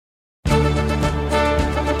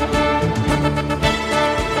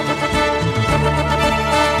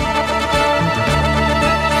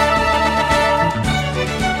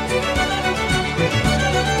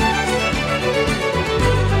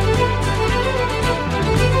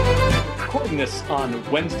this on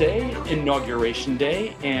Wednesday, Inauguration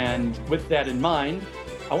Day, and with that in mind,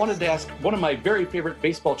 I wanted to ask one of my very favorite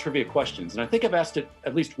baseball trivia questions, and I think I've asked it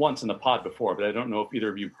at least once in the pod before, but I don't know if either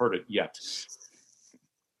of you have heard it yet.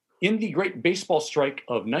 In the Great Baseball Strike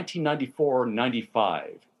of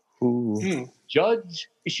 1994-95, Judge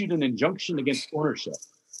issued an injunction against ownership,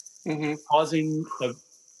 causing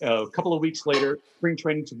a couple of weeks later spring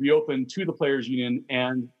training to reopen to the Players Union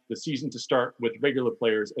and the season to start with regular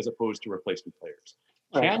players as opposed to replacement players.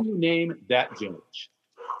 Right. Can you name that judge?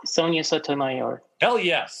 Sonia Sotomayor. Hell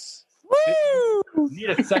yes. Woo!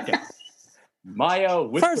 Need a second. Maya.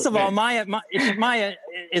 With First of all, Maya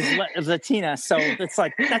is Latina, so that's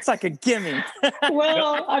like a gimme.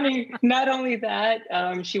 Well, I mean, not only that,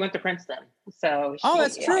 she went to Princeton. So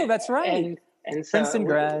that's true. That's right. And so Princeton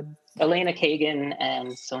grad. Elena Kagan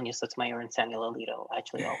and Sonia Sotomayor and Samuel Alito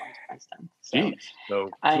actually all went to Princeton. So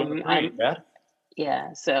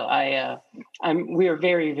we are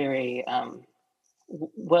very, very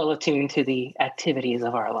well attuned to the activities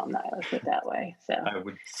of our alumni. Let's put it that way. So I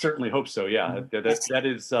would certainly hope so. Yeah, that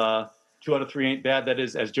is 2 out of 3 ain't bad. That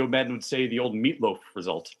is, as Joe Madden would say, the old meatloaf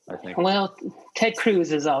result, I think. Well, Ted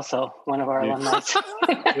Cruz is also one of our alumni.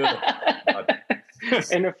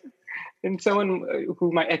 and someone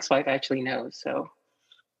who my ex-wife actually knows. So.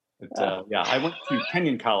 I went to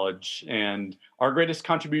Kenyon College, and our greatest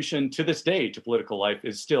contribution to this day to political life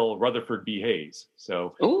is still Rutherford B. Hayes.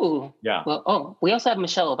 So, yeah. Well, we also have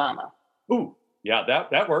Michelle Obama. Ooh, yeah,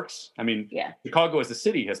 that works. I mean, Chicago as a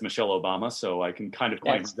city has Michelle Obama, so I can kind of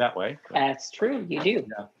claim it that way. But. That's true. You do.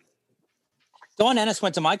 Yeah. Dawn Ennis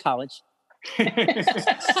went to my college.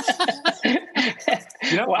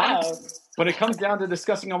 Wow. When it comes down to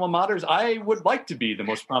discussing alma maters, I would like to be the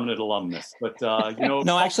most prominent alumnus, but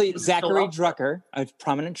No, actually, Zachary Drucker, a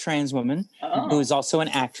prominent trans woman who is also an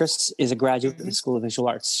actress, is a graduate of the School of Visual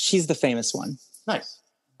Arts. She's the famous one. Nice.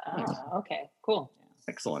 Okay, cool.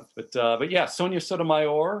 Excellent. But yeah, Sonia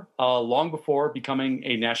Sotomayor, long before becoming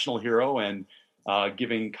a national hero and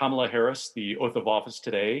giving Kamala Harris the oath of office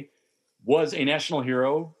today, was a national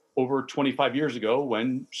hero over 25 years ago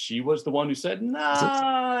when she was the one who said,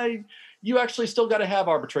 nah, you actually still got to have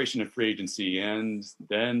arbitration and free agency. And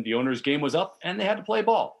then the owner's game was up and they had to play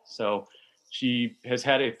ball. So she has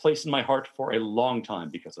had a place in my heart for a long time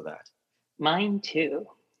because of that. Mine too.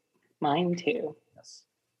 Yes.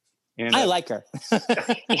 And I like her.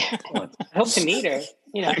 I hope to meet her.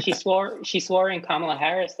 She swore in Kamala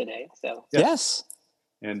Harris today. So yes.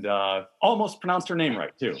 And almost pronounced her name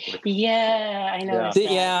right too. Yeah, I know.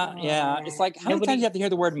 Yeah. It's like how many times do you have to hear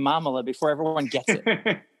the word mamala before everyone gets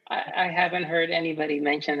it? I haven't heard anybody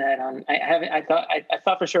mention that on. I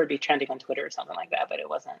thought for sure it'd be trending on Twitter or something like that, but it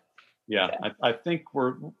wasn't. Yeah, I think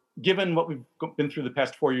we're given what we've been through the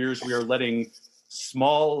past 4 years, we are letting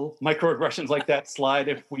small microaggressions like that slide.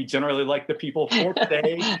 If we generally like the people for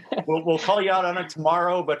today, we'll call you out on it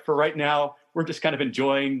tomorrow. But for right now, we're just kind of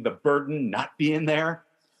enjoying the burden not being there.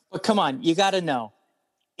 But come on, you got to know.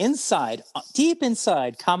 Inside, deep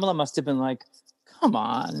inside, Kamala must have been like, come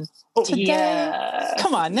on. Today? Yeah.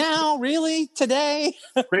 Come on now, really? Today?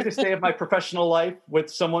 Greatest day of my professional life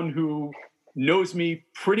with someone who knows me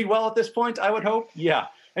pretty well at this point, I would hope. Yeah.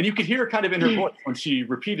 And you could hear kind of in her voice when she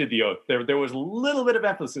repeated the oath. There was a little bit of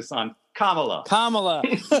emphasis on Kamala. Kamala.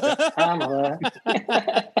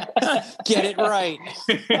 Get it right.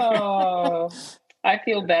 Oh, I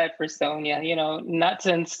feel bad for Sonia. Not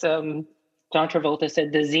since John Travolta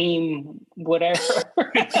said the Zine, whatever.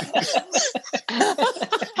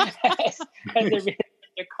 Has there been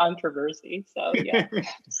a controversy? So yeah.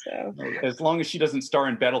 So as long as she doesn't star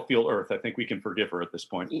in Battlefield Earth, I think we can forgive her at this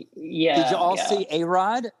point. Yeah. Did you all see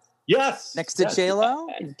A-Rod? Yes. Next to J-Lo?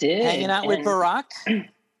 I did. Hanging out with Barack?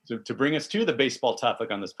 To bring us to the baseball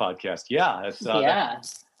topic on this podcast. Yeah. It's,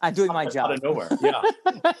 I'm doing my job. Out of nowhere. Yeah.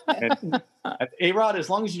 And A-Rod, as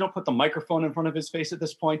long as you don't put the microphone in front of his face at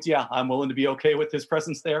this point, yeah, I'm willing to be okay with his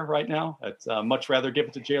presence there right now. I'd much rather give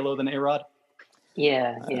it to J-Lo than A-Rod.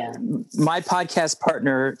 Yeah. My podcast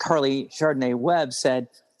partner, Carly Chardonnay Webb, said,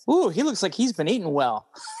 ooh, he looks like he's been eating well.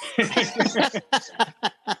 Well,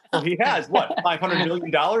 he has, $500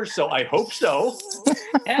 million? So I hope so.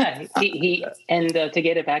 Yeah. He and to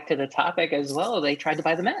get it back to the topic as well, they tried to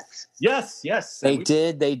buy the Mets. Yes. They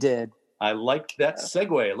did. I liked that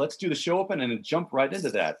segue. Let's do the show open and jump right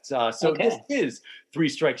into that. This is Three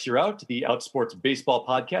Strikes You're Out, the Outsports Baseball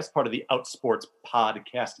Podcast, part of the Outsports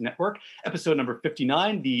Podcast Network. Episode number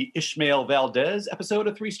 59, the Ishmael Valdez episode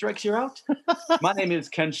of Three Strikes You're Out. My name is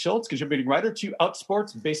Ken Schultz, contributing writer to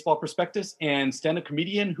Outsports Baseball Prospectus and stand-up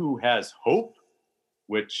comedian who has hope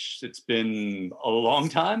which it's been a long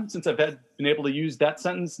time since I've been able to use that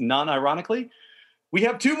sentence non-ironically. We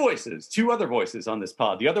have two other voices on this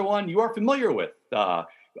pod. The other one you are familiar with.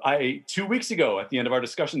 I 2 weeks ago at the end of our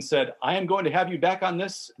discussion said, I am going to have you back on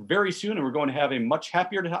this very soon, and we're going to have a much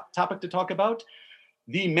happier topic to talk about.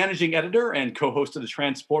 The managing editor and co-host of the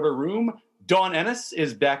Transporter Room, Dawn Ennis,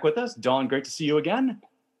 is back with us. Dawn, great to see you again.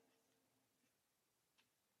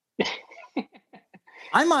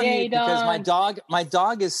 I'm on mute because my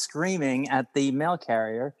dog is screaming at the mail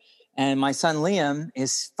carrier, and my son Liam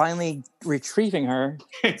is finally retrieving her.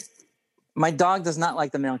 My dog does not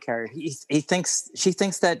like the mail carrier. She thinks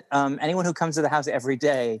that anyone who comes to the house every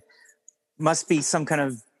day must be some kind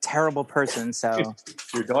of terrible person. So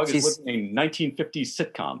your dog is living a 1950s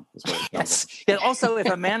sitcom. Is what yes. And also, if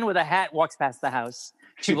a man with a hat walks past the house,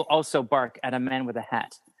 she will also bark at a man with a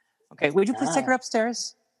hat. Okay, would you please take her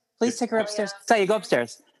upstairs? Please take her upstairs. So you go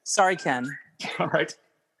upstairs. Sorry, Ken. All right.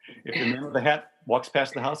 If the man with the hat walks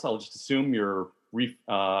past the house, I'll just assume you're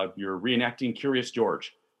reenacting Curious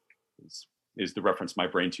George. Is the reference my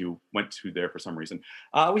brain went to there for some reason.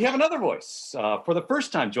 We have another voice. For the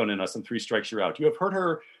first time joining us on Three Strikes You're Out. You have heard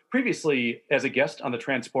her previously as a guest on the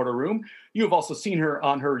Transporter Room. You have also seen her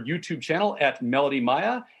on her YouTube channel at Melody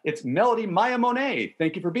Maya. It's Melody Maya Monet.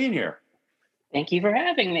 Thank you for being here. Thank you for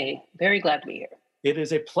having me. Very glad to be here. It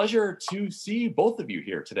is a pleasure to see both of you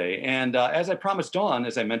here today. And as I promised Dawn,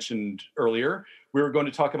 as I mentioned earlier, we were going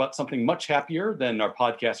to talk about something much happier than our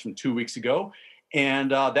podcast from 2 weeks ago.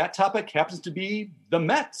 And that topic happens to be the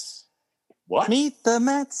Mets. What? Meet the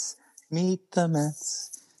Mets. Meet the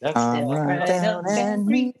Mets. That's right down and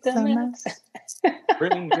meet the Mets.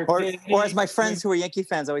 Or as my friends who are Yankee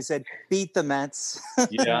fans always said, beat the Mets.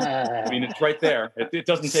 Yeah, I mean, it's right there. It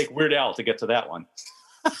doesn't take Weird Al to get to that one.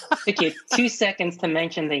 Took you 2 seconds to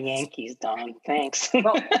mention the Yankees, Don. Thanks.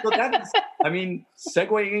 Well, so that is,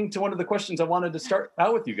 segueing to one of the questions I wanted to start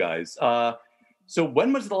out with you guys. So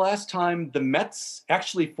when was the last time the Mets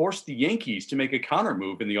actually forced the Yankees to make a counter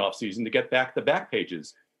move in the offseason to get back the back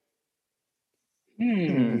pages?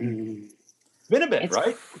 It's been a bit,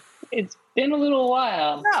 right? It's been a little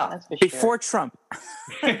while. Yeah. That's for sure. Before Trump.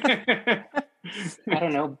 I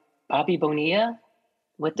don't know. Bobby Bonilla?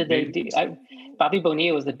 What did they do? Bobby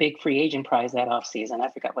Bonilla was the big free agent prize that offseason. I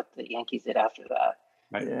forgot what the Yankees did after that.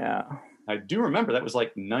 I do remember that was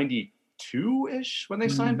like 92-ish when they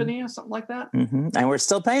signed Bonilla, something like that. Mm-hmm. And we're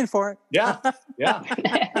still paying for it. Yeah.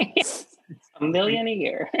 $1 million a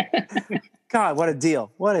year. God, what a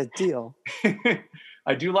deal. What a deal.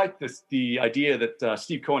 I do like the idea that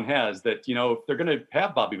Steve Cohen has that, if they're going to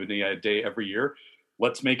have Bobby Bonilla Day every year,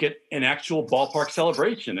 let's make it an actual ballpark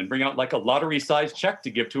celebration and bring out like a lottery-sized check to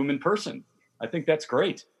give to him in person. I think that's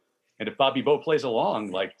great. And if Bobby Bo plays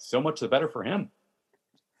along, like, so much the better for him.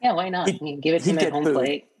 Yeah, why not? Give it to him at home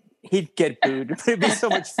plate. He'd get booed. It'd be so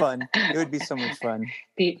much fun. It would be so much fun.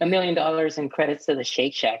 $1 million in credits to the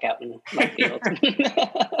Shake Shack out in left field.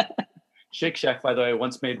 Shake Shack, by the way,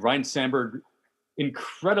 once made Ryne Sandberg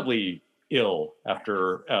incredibly ill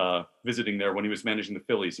after visiting there when he was managing the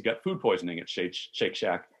Phillies. He got food poisoning at Shake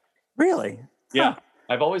Shack. Really? Yeah. Huh.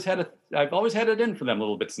 I've always had it in for them a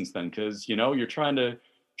little bit since then because you're trying to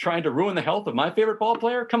ruin the health of my favorite ball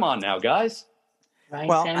player. Come on now, guys. Ryne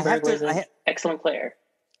Sandberg was an excellent player.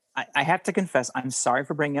 I have to confess, I'm sorry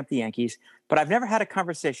for bringing up the Yankees, but I've never had a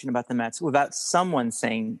conversation about the Mets without someone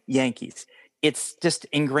saying Yankees. It's just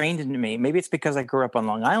ingrained into me. Maybe it's because I grew up on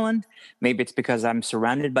Long Island. Maybe it's because I'm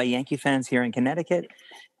surrounded by Yankee fans here in Connecticut.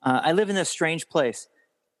 I live in this strange place.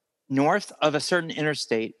 North of a certain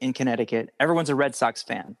interstate in Connecticut, everyone's a Red Sox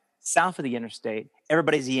fan. South of the interstate,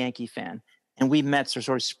 everybody's a Yankee fan. And we Mets are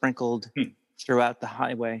sort of sprinkled throughout the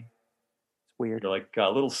highway. It's weird. They're like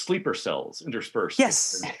little sleeper cells interspersed.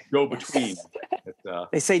 Yes. Go between.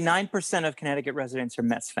 They say 9% of Connecticut residents are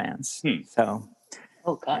Mets fans. So,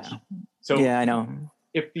 oh, gosh. Yeah. So yeah, I know.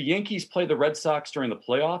 If the Yankees play the Red Sox during the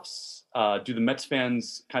playoffs, do the Mets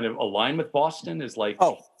fans kind of align with Boston?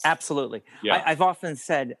 Oh, absolutely. Yeah. I've often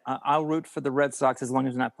said I'll root for the Red Sox as long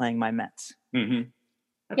as they're not playing my Mets. Mm-hmm.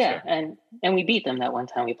 Yeah, and we beat them that one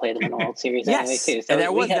time we played them in the World Series anyway, too. So and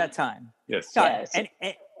there was that time. Yes. God, and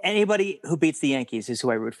anybody who beats the Yankees is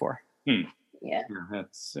who I root for. Yeah.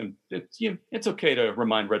 It's okay to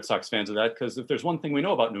remind Red Sox fans of that because if there's one thing we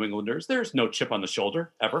know about New Englanders, there's no chip on the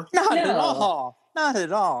shoulder ever. Not at all. Not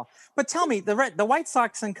at all. But tell me, the White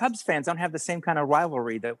Sox and Cubs fans don't have the same kind of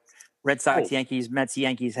rivalry that Red Sox, Yankees, Mets,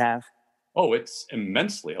 Yankees have. Oh, it's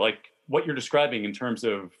immensely like what you're describing in terms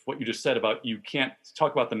of what you just said about you can't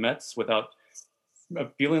talk about the Mets without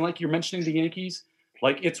feeling like you're mentioning the Yankees.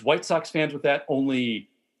 Like it's White Sox fans with that only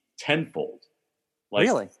tenfold. Like,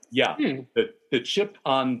 really? Yeah. The chip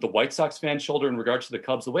on the White Sox fan shoulder in regards to the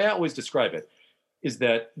Cubs, the way I always describe it is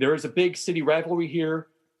that there is a big city rivalry here.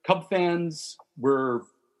 Cub fans were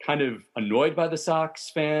kind of annoyed by the Sox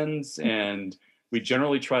fans, and we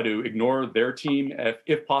generally try to ignore their team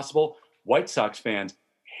if possible. White Sox fans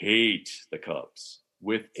hate the Cubs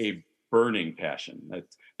with a burning passion.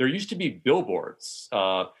 There used to be billboards.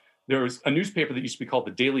 There was a newspaper that used to be called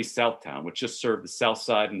the Daily Southtown, which just served the South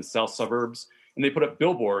Side and the South suburbs. And they put up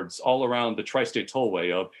billboards all around the Tri-State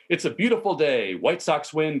Tollway of, "It's a beautiful day, White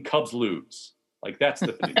Sox win, Cubs lose." Like, that's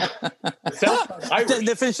the thing. The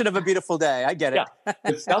definition of a beautiful day. I get it. Yeah.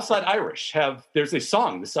 The Southside Irish there's a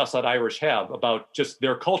song the Southside Irish have about just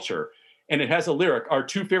their culture. And it has a lyric, "Our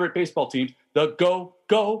two favorite baseball teams, the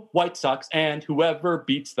Go White Sox and whoever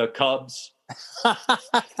beats the Cubs." Wow.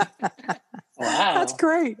 That's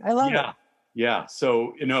great. I love it. Yeah.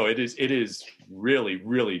 So, it is really,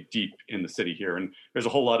 really deep in the city here. And there's a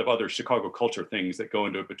whole lot of other Chicago culture things that go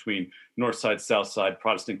into it between North Side, South Side,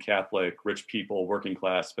 Protestant, Catholic, rich people, working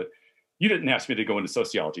class. But you didn't ask me to go into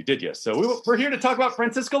sociology, did you? So we're here to talk about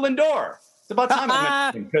Francisco Lindor. It's about time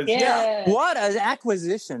I mentioned him, because what an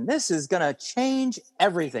acquisition. This is going to change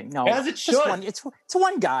everything. No, as it should. It's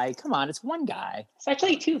one guy. Come on, it's one guy. It's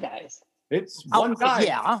actually two guys. It's one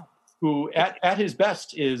guy who at his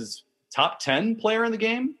best is top 10 player in the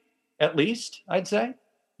game, at least, I'd say.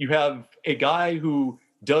 You have a guy who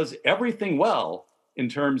does everything well in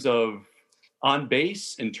terms of on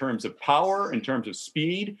base, in terms of power, in terms of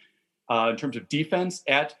speed, in terms of defense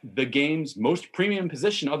at the game's most premium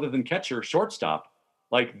position other than catcher, shortstop.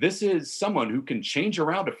 Like, this is someone who can change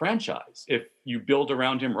around a franchise if you build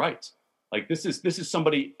around him right. Like, this is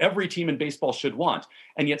somebody every team in baseball should want.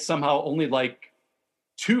 And yet somehow only like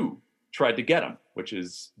 2 tried to get him, which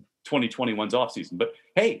is 2021's offseason. But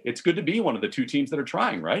hey, it's good to be one of the 2 teams that are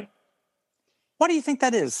trying, right? What do you think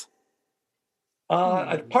that is?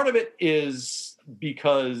 Part of it is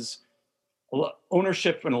because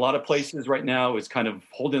ownership in a lot of places right now is kind of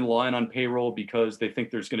holding the line on payroll because they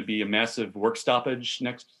think there's going to be a massive work stoppage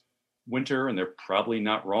next winter, and they're probably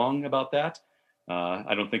not wrong about that.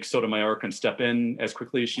 I don't think Sotomayor can step in as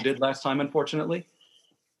quickly as she did last time, unfortunately.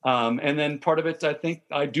 And then part of it,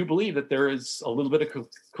 I do believe that there is a little bit of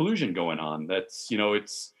collusion going on. That's,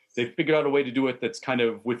 they've figured out a way to do it that's kind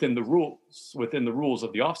of within the rules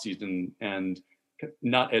of the offseason and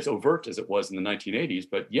not as overt as it was in the 1980s.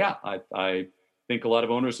 But yeah, I think a lot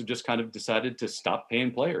of owners have just kind of decided to stop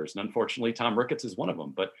paying players. And unfortunately, Tom Ricketts is one of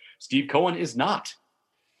them, but Steve Cohen is not.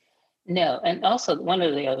 No, and also one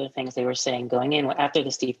of the other things they were saying going in after the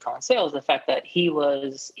Steve Cohen sale is the fact that he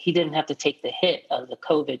didn't have to take the hit of the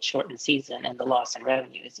COVID shortened season and the loss in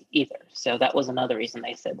revenues either. So that was another reason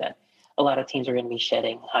they said that a lot of teams are going to be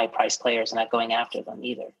shedding high priced players and not going after them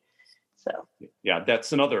either. So yeah,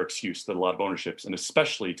 that's another excuse that a lot of ownerships, and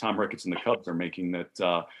especially Tom Ricketts and the Cubs, are making,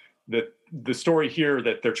 that the story here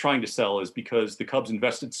that they're trying to sell is because the Cubs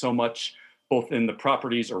invested so much both in the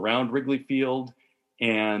properties around Wrigley Field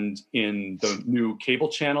and in the new cable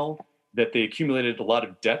channel that they accumulated a lot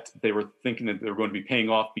of debt. They were thinking that they were going to be paying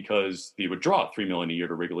off because they would draw $3 million a year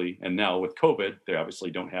to Wrigley. And now with COVID, they obviously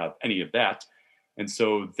don't have any of that. And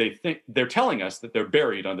so they're telling us that they're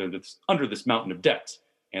buried under this mountain of debt.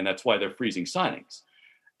 And that's why they're freezing signings.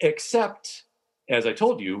 Except, as I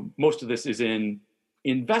told you, most of this is in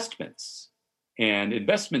investments. And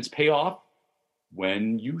investments pay off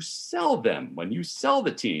when you sell them, when you sell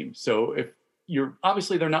the team. So if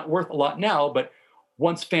obviously they're not worth a lot now, but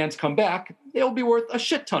once fans come back, they'll be worth a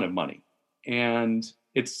shit ton of money. And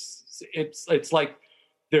it's like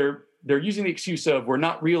they're using the excuse of we're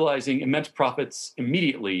not realizing immense profits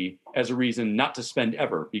immediately as a reason not to spend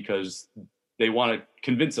ever, because they want to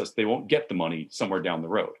convince us they won't get the money somewhere down the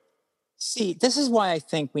road. See, this is why I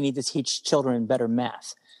think we need to teach children better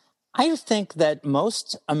math. I think that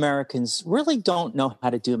most Americans really don't know how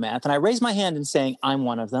to do math. And I raise my hand in saying I'm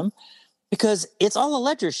one of them, because it's all a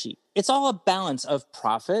ledger sheet. It's all a balance of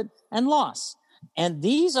profit and loss. And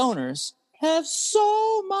these owners have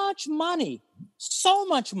so much money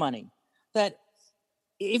that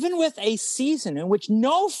even with a season in which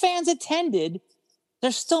no fans attended,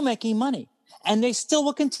 they're still making money. And they still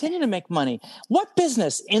will continue to make money. What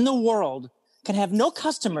business in the world can have no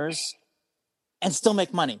customers and still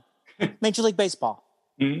make money? Major League Baseball.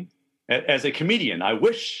 Mm-hmm. As a comedian, I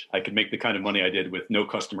wish I could make the kind of money I did with no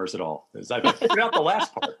customers at all. I figured out the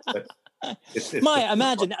last part. Maya,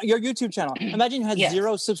 imagine your YouTube channel. Imagine you had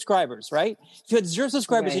 0 subscribers, right? If you had 0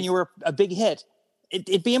 subscribers and you were a big hit,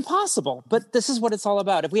 it'd be impossible. But this is what it's all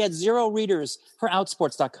about. If we had 0 readers for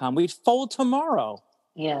Outsports.com, we'd fold tomorrow.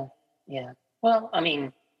 Yeah. Well, I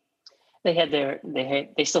mean,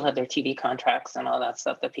 they still had their TV contracts and all that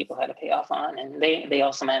stuff that people had to pay off on, and they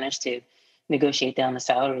also managed to negotiate down the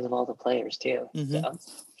salaries of all the players too. Mm-hmm. So,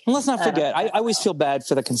 well, let's not forget, I always feel bad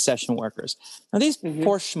for the concession workers. Now, these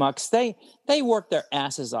poor schmucks, they work their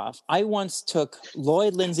asses off. I once took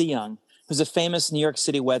Lloyd Lindsay Young, who's a famous New York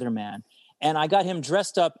City weatherman, and I got him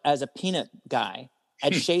dressed up as a peanut guy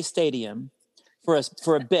at Shea Stadium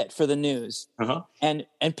for a bit for the news. Uh-huh. And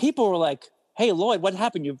people were like, "Hey, Lloyd, what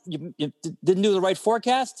happened? You didn't do the right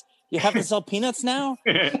forecast? You have to sell peanuts now?"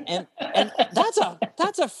 and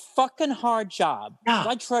that's a fucking hard job. Yeah. So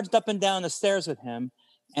I trudged up and down the stairs with him,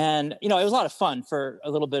 and it was a lot of fun for a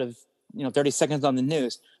little bit of 30 seconds on the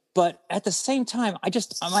news. But at the same time,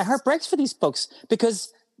 my heart breaks for these folks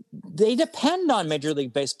because they depend on Major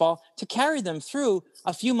League Baseball to carry them through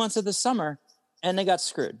a few months of the summer, and they got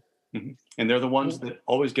screwed. Mm-hmm. And they're the ones that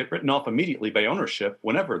always get written off immediately by ownership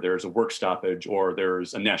whenever there's a work stoppage or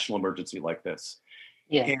there's a national emergency like this.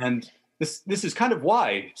 Yeah. And this is kind of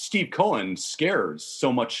why Steve Cohen scares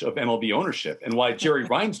so much of MLB ownership, and why Jerry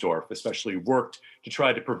Reinsdorf especially worked to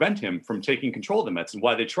try to prevent him from taking control of the Mets, and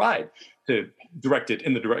why they tried to direct it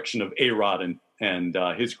in the direction of A-Rod and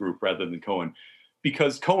his group rather than Cohen.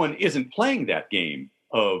 Because Cohen isn't playing that game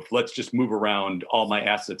of let's just move around all my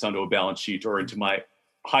assets onto a balance sheet or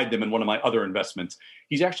hide them in one of my other investments.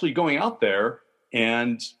 He's actually going out there,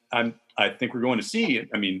 and I think we're going to see,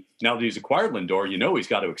 now that he's acquired Lindor, he's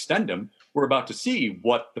got to extend him. We're about to see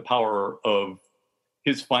what the power of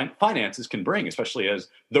his finances can bring, especially as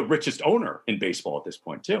the richest owner in baseball at this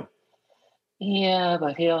point too. Yeah,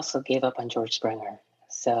 but he also gave up on George Springer.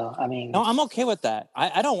 So, No, I'm okay with that.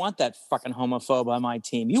 I don't want that fucking homophobe on my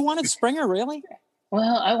team. You wanted Springer, really?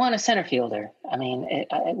 Well, I want a center fielder.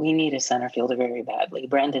 We need a center fielder very badly.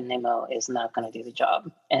 Brandon Nimmo is not going to do the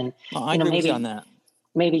job. And I agree with you on that.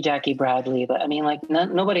 Maybe Jackie Bradley, but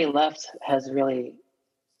nobody left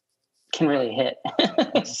can really hit.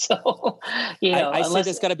 So, I say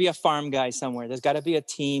there's got to be a farm guy somewhere. There's got to be a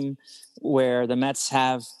team where the Mets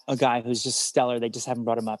have a guy who's just stellar. They just haven't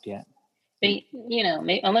brought him up yet.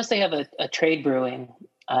 Unless they have a trade brewing,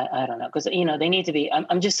 I don't know. Because, they need to be,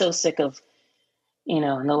 I'm just so sick of, in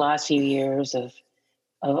the last few years of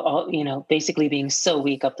all, basically being so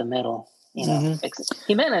weak up the middle.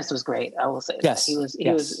 Jimenez was great. I will say that. He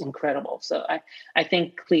was incredible. So I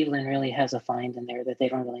think Cleveland really has a find in there that they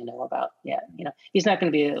don't really know about yet. He's not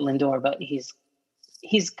going to be a Lindor, but he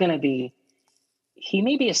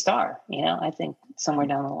may be a star, I think somewhere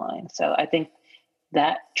down the line. So I think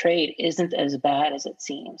that trade isn't as bad as it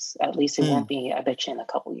seems. At least it won't be, I bet you, in a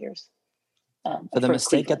couple years. For the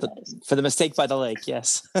mistake by the lake.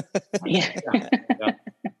 Yes. Yeah.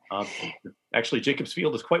 Actually, Jacobs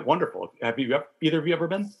Field is quite wonderful. Have either of you ever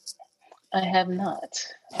been? I have not.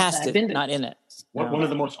 Past it, not in it. One of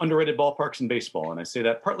the most underrated ballparks in baseball, and I say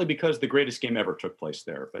that partly because the greatest game ever took place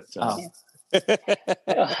there. But on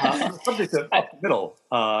the subject of up the middle,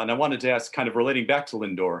 and I wanted to ask, kind of relating back to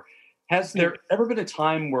Lindor, has there ever been a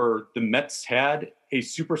time where the Mets had a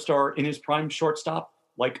superstar in his prime shortstop,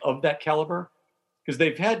 of that caliber? Because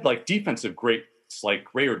they've had defensive greats like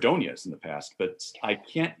Ray Ordonez in the past, but I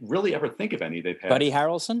can't really ever think of any they've had. Buddy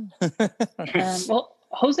Harrelson? Well,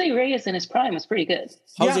 Jose Reyes in his prime was pretty good.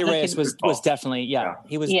 Jose Reyes was definitely,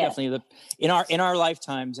 he was definitely in our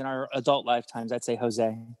lifetimes, in our adult lifetimes, I'd say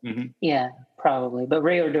Jose. Mm-hmm. Yeah, probably. But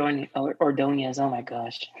Ray Ordonez, oh my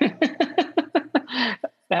gosh.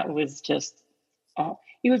 That was just,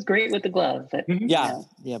 he was great with the glove. But,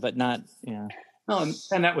 but not, No,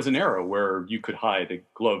 and that was an era where you could hide a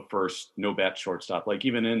glove first, no bat shortstop.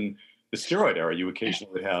 Even in the steroid era, you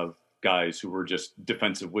occasionally have guys who were just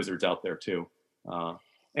defensive wizards out there too.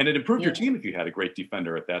 And it improved your team if you had a great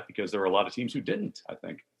defender at that, because there were a lot of teams who didn't, I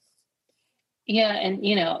think. Yeah, and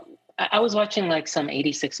I was watching some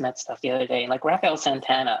 86 Mets stuff the other day, and Rafael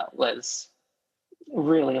Santana was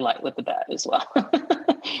really light with the bat as well.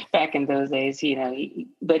 Back in those days,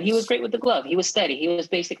 but he was great with the glove. He was steady. He was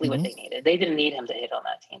basically what they needed. They didn't need him to hit on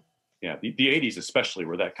that team. Yeah, the 80s especially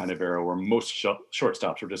were that kind of era where most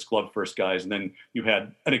shortstops were just glove first guys, and then you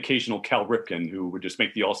had an occasional Cal Ripken who would just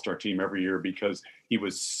make the All-Star team every year because he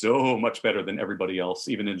was so much better than everybody else,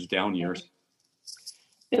 even in his down years.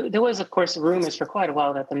 There was, of course, rumors for quite a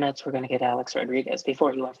while that the Mets were going to get Alex Rodriguez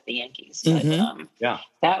before he went to the Yankees. Mm-hmm. But,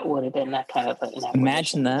 that would have been that kind of an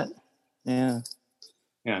imagine that. Yeah.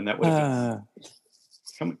 Yeah, and that would have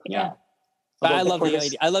been. But I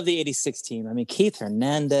love the 86 team. Keith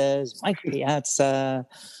Hernandez, Mike Piazza.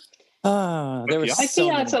 There was Mike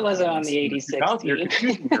Piazza wasn't on the 86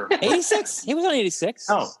 team. 86? He was on 86.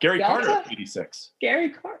 Oh, Gary Carter, 86.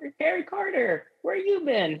 Gary Carter. Where you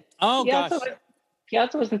been? Oh, gosh.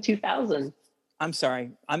 Piazza was in 2000. I'm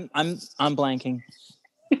sorry. I'm blanking.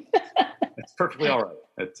 It's perfectly all right.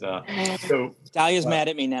 It's so Dahlia's mad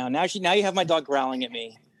at me now. Now you have my dog growling at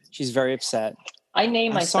me. She's very upset. I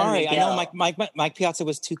named my son Miguel. I know Mike Piazza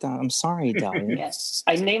was 2000. I'm sorry, Dahlia. Yes,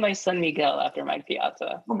 I named my son Miguel after Mike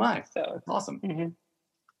Piazza. Oh my! So that's awesome.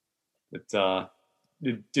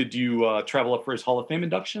 Did you travel up for his Hall of Fame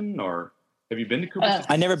induction, or have you been to Cooperstown?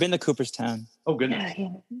 I've never been to Cooperstown. Oh goodness!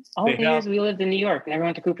 All the years we lived in New York, never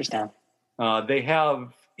went to Cooperstown. They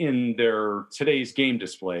have in their today's game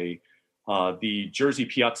display the jersey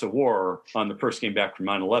Piazza wore on the first game back from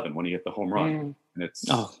 9/11 when he hit the home run, and it's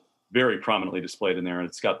very prominently displayed in there. And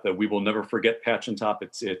it's got the "We Will Never Forget" patch on top.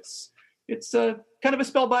 It's a kind of a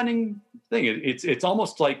spellbinding thing. It's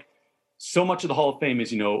almost like so much of the Hall of Fame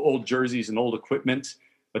is old jerseys and old equipment,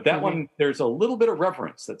 but that one there's a little bit of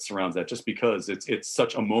reverence that surrounds that, just because it's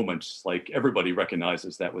such a moment. Like everybody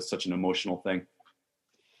recognizes that was such an emotional thing.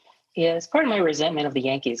 Yeah, it's part of my resentment of the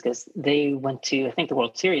Yankees because they went to, I think, the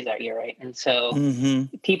World Series that year, right? And so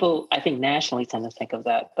people, I think, nationally tend to think of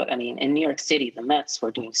that. But I mean, in New York City, the Mets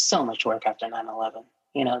were doing so much work after 9/11.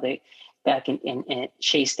 They back in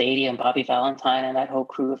Shea Stadium, Bobby Valentine and that whole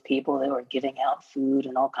crew of people, they were giving out food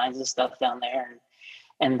and all kinds of stuff down there,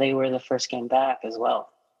 and they were the first game back as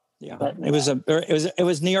well. Yeah, but it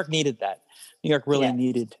was New York needed that. New York really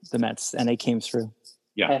needed the Mets, and they came through.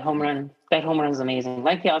 Yeah, that home run is amazing.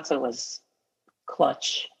 Mike Piazza was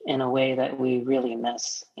clutch in a way that we really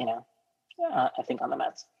miss. I think on the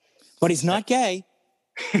Mets. But he's not gay.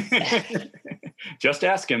 Just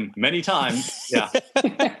ask him many times. Yeah.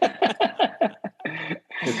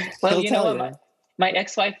 Well, you know what? My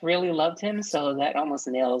ex-wife really loved him, so that almost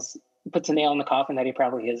puts a nail in the coffin that he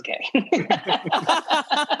probably is gay.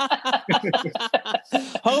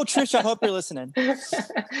 Oh, Trish, I hope you're listening.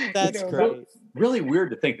 That's great. Really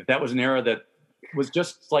weird to think that was an era that was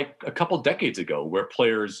just like a couple decades ago, where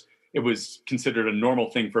it was considered a normal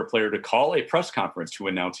thing for a player to call a press conference to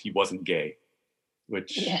announce he wasn't gay,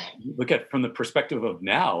 which you look at from the perspective of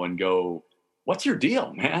now and go, what's your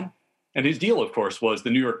deal, man? And his deal, of course, was the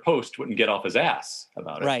New York Post wouldn't get off his ass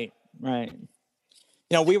about it. Right.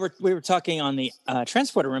 We were talking on the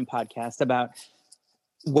Transporter Room podcast about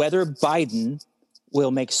whether Biden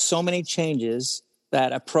will make so many changes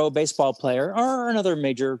that a pro baseball player or another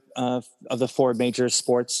major of the four major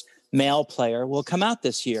sports male player will come out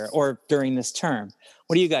this year or during this term.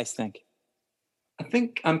 What do you guys think? I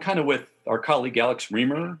think I'm kind of with our colleague Alex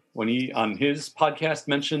Reamer when he on his podcast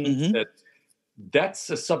mentioned that that's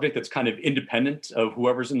a subject that's kind of independent of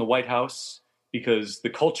whoever's in the White House, because the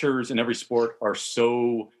cultures in every sport are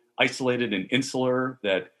so isolated and insular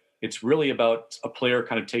that it's really about a player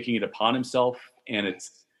kind of taking it upon himself. And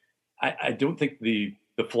I don't think the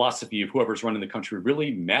philosophy of whoever's running the country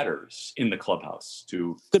really matters in the clubhouse.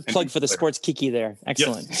 Good plug for the sports kiki there.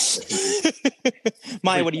 Excellent. Yes.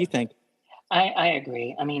 Maya, what do you think? I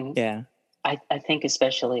agree. I mean, I think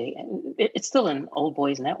especially, it's still an old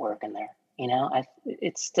boys network in there.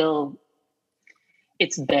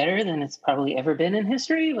 It's better than it's probably ever been in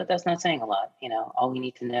history, but that's not saying a lot. All we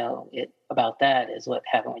need to know about that is what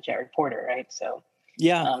happened with Jared Porter, right? So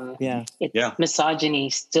misogyny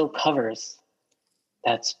still covers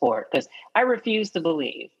that sport, because I refuse to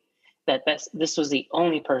believe that this was the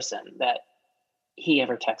only person that he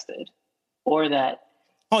ever texted, or that.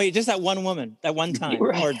 Oh, just that one woman, that one time,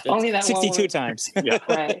 right. Or only that 62 times. Yeah.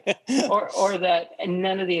 Right. Or that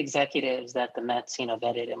none of the executives that the Mets,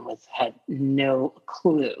 vetted him with had no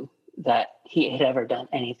clue that he had ever done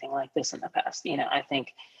anything like this in the past. I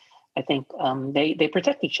think they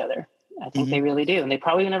protect each other. I think they really do. And they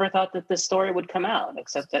probably never thought that this story would come out,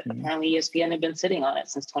 except that apparently ESPN had been sitting on it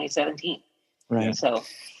since 2017. Right. So,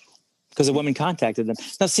 because a woman contacted them.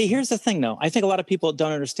 Now, see, here's the thing, though. I think a lot of people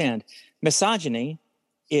don't understand. Misogyny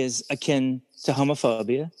is akin to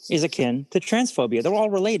homophobia, is akin to transphobia. They're all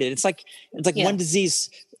related. It's like one disease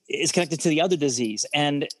is connected to the other disease.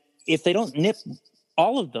 And if they don't nip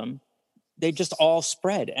all of them, they just all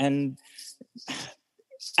spread. And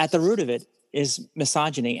at the root of it is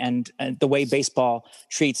misogyny and the way baseball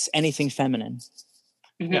treats anything feminine.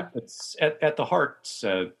 Mm-hmm. Yeah, it's at the heart.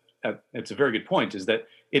 It's a very good point, is that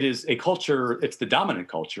it is a culture, it's the dominant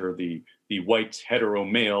culture, the white, hetero,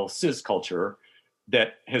 male, cis culture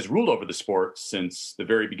that has ruled over the sport since the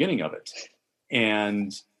very beginning of it.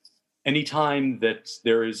 And anytime that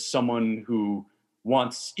there is someone who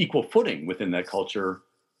wants equal footing within that culture,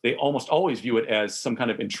 they almost always view it as some kind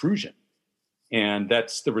of intrusion. And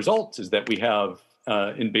that's the result, is that we have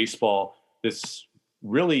in baseball this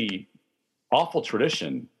really awful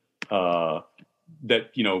tradition that,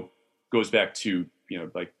 goes back to,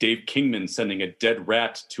 like Dave Kingman sending a dead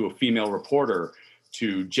rat to a female reporter,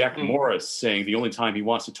 to Jack Morris saying the only time he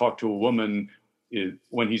wants to talk to a woman is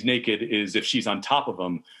when he's naked is if she's on top of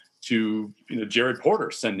him, to Jared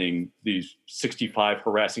Porter sending these 65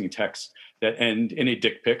 harassing texts that end in a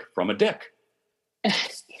dick pic from a dick.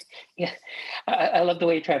 Yeah, I love the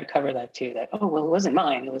way you tried to cover that too. That it wasn't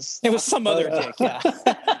mine. It was some other dick.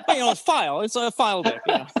 Yeah, file. It's a file dick.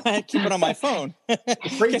 I keep it on my phone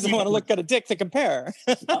because I want to look at a dick to compare.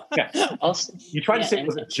 Yeah. Also, you tried to say it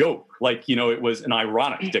was a joke, like it was an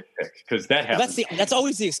ironic dick pic, because that happens. That's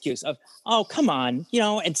always the excuse of, oh, come on,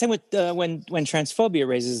 And same with when transphobia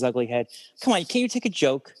raises its ugly head. Come on, can you take a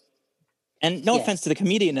joke? And no offense to the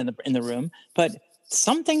comedian in the room, but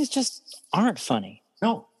some things just aren't funny.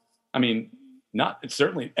 No, I mean, it's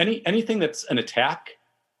certainly anything that's an attack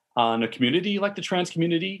on a community like the trans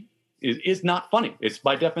community is not funny. It's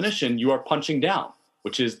by definition, you are punching down,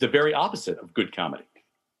 which is the very opposite of good comedy.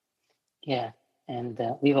 Yeah. And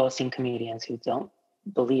we've all seen comedians who don't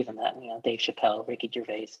believe in that. Dave Chappelle, Ricky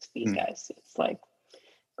Gervais, these guys. It's like,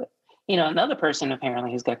 but, another person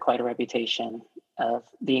apparently who's got quite a reputation of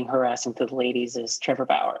being harassing to the ladies is Trevor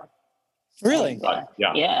Bauer. Really? And,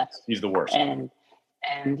 yeah. He's the worst. And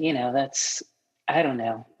that's, I don't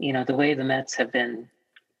know, the way the Mets have been,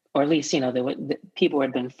 or at least, the people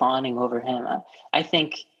have been fawning over him. I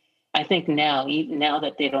think now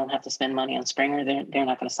that they don't have to spend money on Springer, they're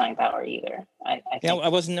not going to sign Bauer either. I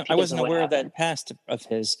wasn't aware of that past of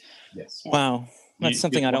his. Yes. Wow. That's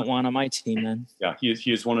something I don't want on my team then. Yeah.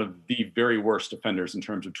 He is one of the very worst offenders in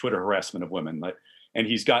terms of Twitter harassment of women. And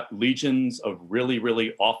he's got legions of really,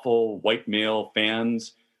 really awful white male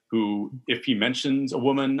fans who, if he mentions a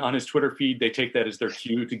woman on his Twitter feed, they take that as their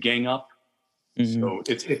cue to gang up. Mm-hmm. So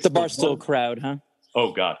it's the Barstool crowd, huh?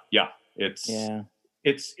 Oh God, yeah. It's the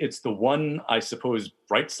one, I suppose,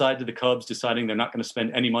 bright side to the Cubs deciding they're not going to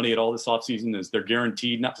spend any money at all this offseason is they're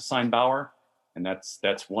guaranteed not to sign Bauer, and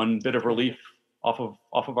that's one bit of relief off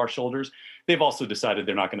of our shoulders. They've also decided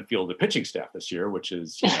they're not going to field the pitching staff this year, which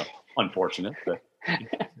is unfortunate. But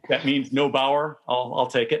that means no Bauer. I'll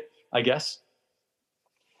take it, I guess.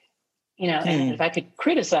 And if I could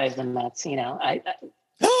criticize the Mets, right.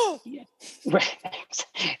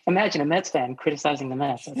 Imagine a Mets fan criticizing the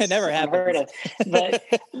Mets. It never happened.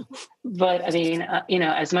 But I mean,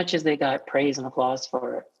 as much as they got praise and applause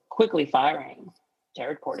for quickly firing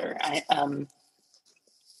Jared Porter,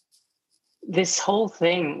 this whole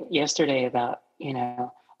thing yesterday about, we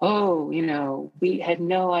had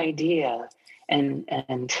no idea. And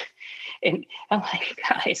I'm like,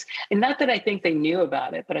 guys, and not that I think they knew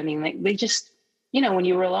about it, but I mean, like, they just, when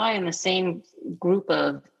you rely on the same group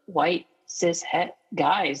of white cis het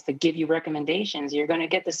guys that give you recommendations, you're going to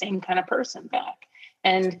get the same kind of person back.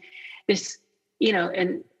 And this,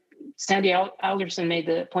 and Sandy Alderson made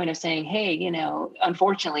the point of saying, hey,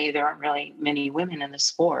 unfortunately, there aren't really many women in the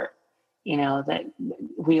sport. That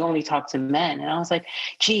we only talk to men. And I was like,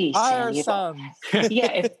 geez, Sandy,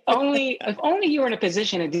 if only you were in a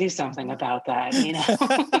position to do something about that,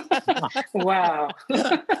 Wow.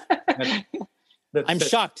 I'm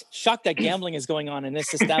shocked that gambling is going on in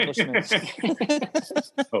this establishment.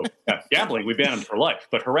 Oh, yeah. Gambling, we ban them for life,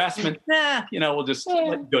 but harassment, we'll just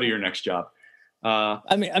let you go to your next job. But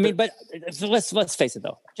let's face it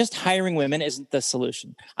though, just hiring women isn't the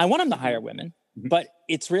solution. I want them to hire women. Mm-hmm. But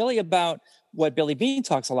it's really about what Billy Beane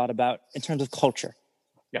talks a lot about in terms of culture.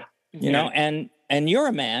 Yeah. And you're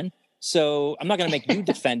a man, so I'm not going to make you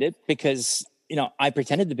defend it because, I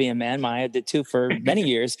pretended to be a man. Maya did too for many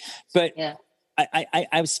years. But yeah.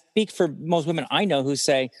 I speak for most women I know who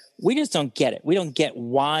say, we just don't get it. We don't get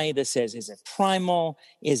why this is. Is it primal?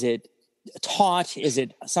 Is it taught? Is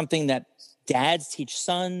it something that dads teach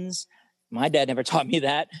sons? My dad never taught me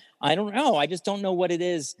that. I don't know. I just don't know what it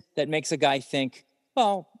is that makes a guy think,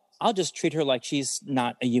 well, I'll just treat her like she's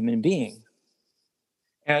not a human being.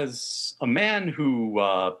 As a man who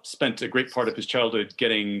spent a great part of his childhood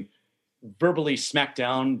getting verbally smacked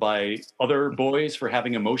down by other boys for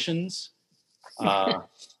having emotions. I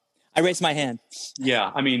raised my hand.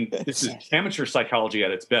 Yeah. I mean, this is amateur psychology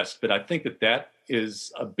at its best, but I think that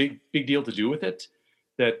is a big deal to do with it.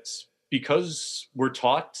 That because we're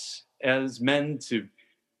taught as men to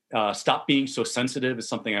stop being so sensitive is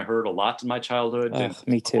something I heard a lot in my childhood.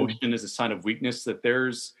 Me too. Emotion is a sign of weakness. That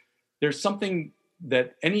there's something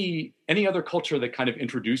that any other culture that kind of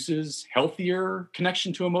introduces healthier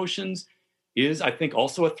connection to emotions is, I think,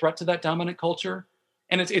 also a threat to that dominant culture.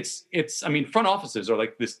 And it's I mean, front offices are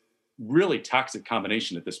like this really toxic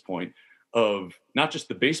combination at this point, of not just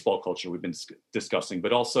the baseball culture we've been discussing,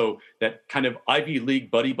 but also that kind of Ivy League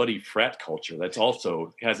buddy frat culture that's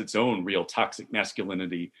also has its own real toxic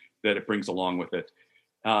masculinity that it brings along with it.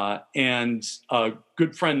 And a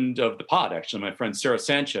good friend of the pod, actually, my friend Sarah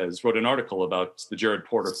Sanchez, wrote an article about the Jared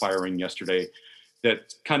Porter firing yesterday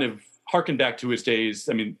that kind of harkened back to his days.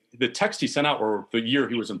 I mean, the text he sent out were the year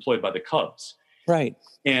he was employed by the Cubs. Right.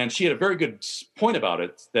 And she had a very good point about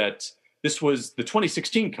it, that this was the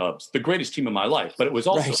 2016 Cubs, the greatest team of my life, but it was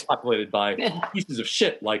also populated by pieces of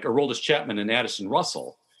shit like Aroldis Chapman and Addison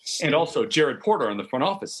Russell, and also Jared Porter on the front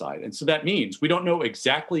office side. And so that means we don't know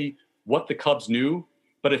exactly what the Cubs knew,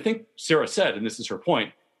 but I think Sarah said, and this is her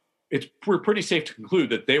point, we're pretty safe to conclude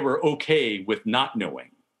that they were okay with not knowing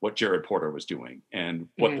what Jared Porter was doing and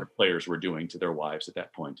what their players were doing to their wives at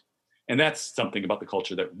that point. And that's something about the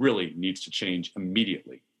culture that really needs to change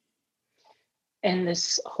immediately. And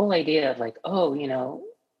this whole idea of like, oh, you know,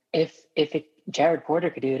 if Jared Porter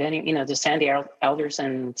could do it, you know, the Sandy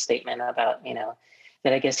Alderson statement about, you know,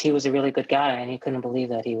 that I guess he was a really good guy and he couldn't believe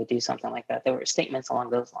that he would do something like that. There were statements along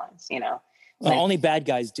those lines, you know. Well, only bad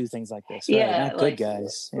guys do things like this, right? Yeah, not good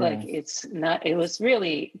guys. Yeah. Like it was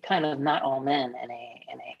really kind of not all men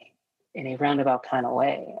in a roundabout kind of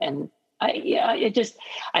way. And I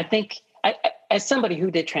think as somebody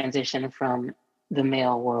who did transition from the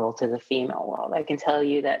male world to the female world, I can tell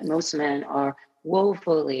you that most men are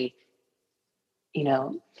woefully, you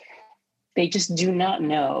know, they just do not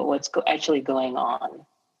know what's actually going on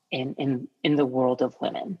in the world of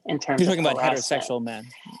women in terms of You're talking about heterosexual men.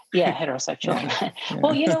 Yeah, heterosexual men. Yeah.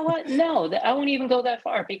 Well, you know what? No, I won't even go that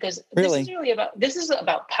far, because this is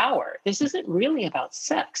about power. This isn't really about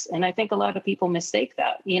sex. And I think a lot of people mistake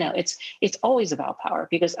that. You know, it's always about power,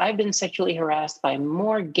 because I've been sexually harassed by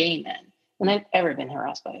more gay men than I've ever been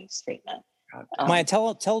harassed by straight men. Maya,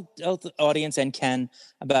 tell the audience and Ken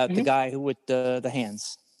about the guy who with the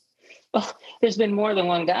hands. Well, there's been more than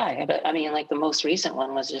one guy, but I mean, like the most recent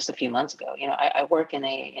one was just a few months ago. You know, I work in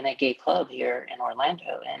a gay club here in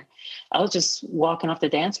Orlando, and I was just walking off the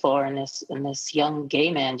dance floor, and this young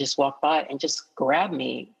gay man just walked by and just grabbed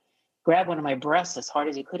one of my breasts as hard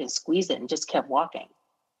as he could and squeezed it and just kept walking.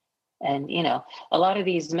 And, you know, a lot of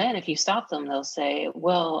these men, if you stop them, they'll say,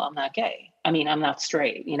 well, I'm not gay. I mean, I'm not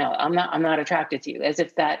straight. You know, I'm not attracted to you, as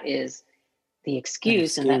if that is the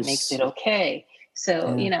excuse and that makes it okay.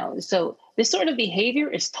 So, you know, so this sort of behavior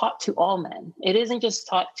is taught to all men. It isn't just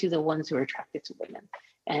taught to the ones who are attracted to women.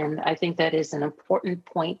 And I think that is an important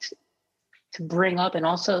point to bring up, and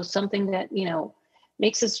also something that, you know,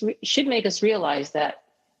 should make us realize that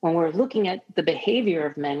when we're looking at the behavior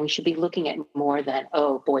of men, we should be looking at more than,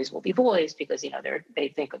 oh, boys will be boys because, you know, they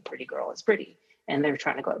think a pretty girl is pretty and they're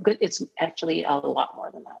trying to go good. It's actually a lot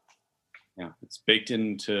more than that. Yeah, it's baked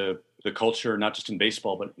into the culture, not just in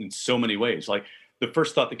baseball, but in so many ways. Like the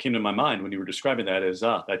first thought that came to my mind when you were describing that is,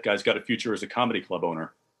 that guy's got a future as a comedy club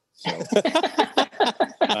owner. So,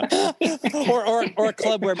 or a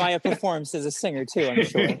club where Maya performs as a singer too, I'm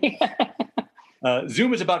sure.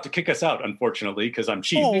 Zoom is about to kick us out, unfortunately, because I'm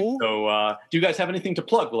cheap. Oh. So do you guys have anything to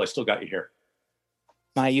plug? Well, I still got you here.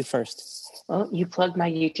 Maya, you first. Well, you plugged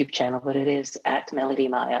my YouTube channel, but it is at Melody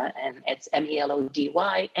Maya, and it's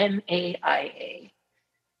MELODYMAIA.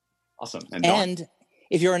 Awesome. And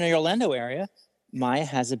if you're in the Orlando area, Maya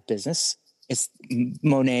has a business. It's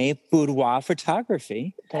Monet Boudoir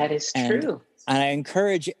Photography. That is true. And I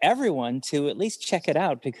encourage everyone to at least check it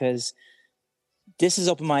out, because this has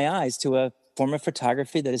opened my eyes to a form of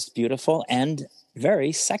photography that is beautiful and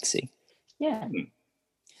very sexy. Yeah.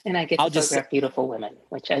 And I get to photograph beautiful women,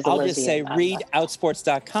 which as a I'll just say read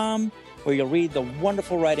outsports.com, where you'll read the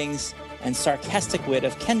wonderful writings and sarcastic wit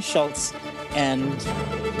of Ken Schultz and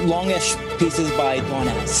longish pieces by Dawn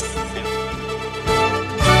S.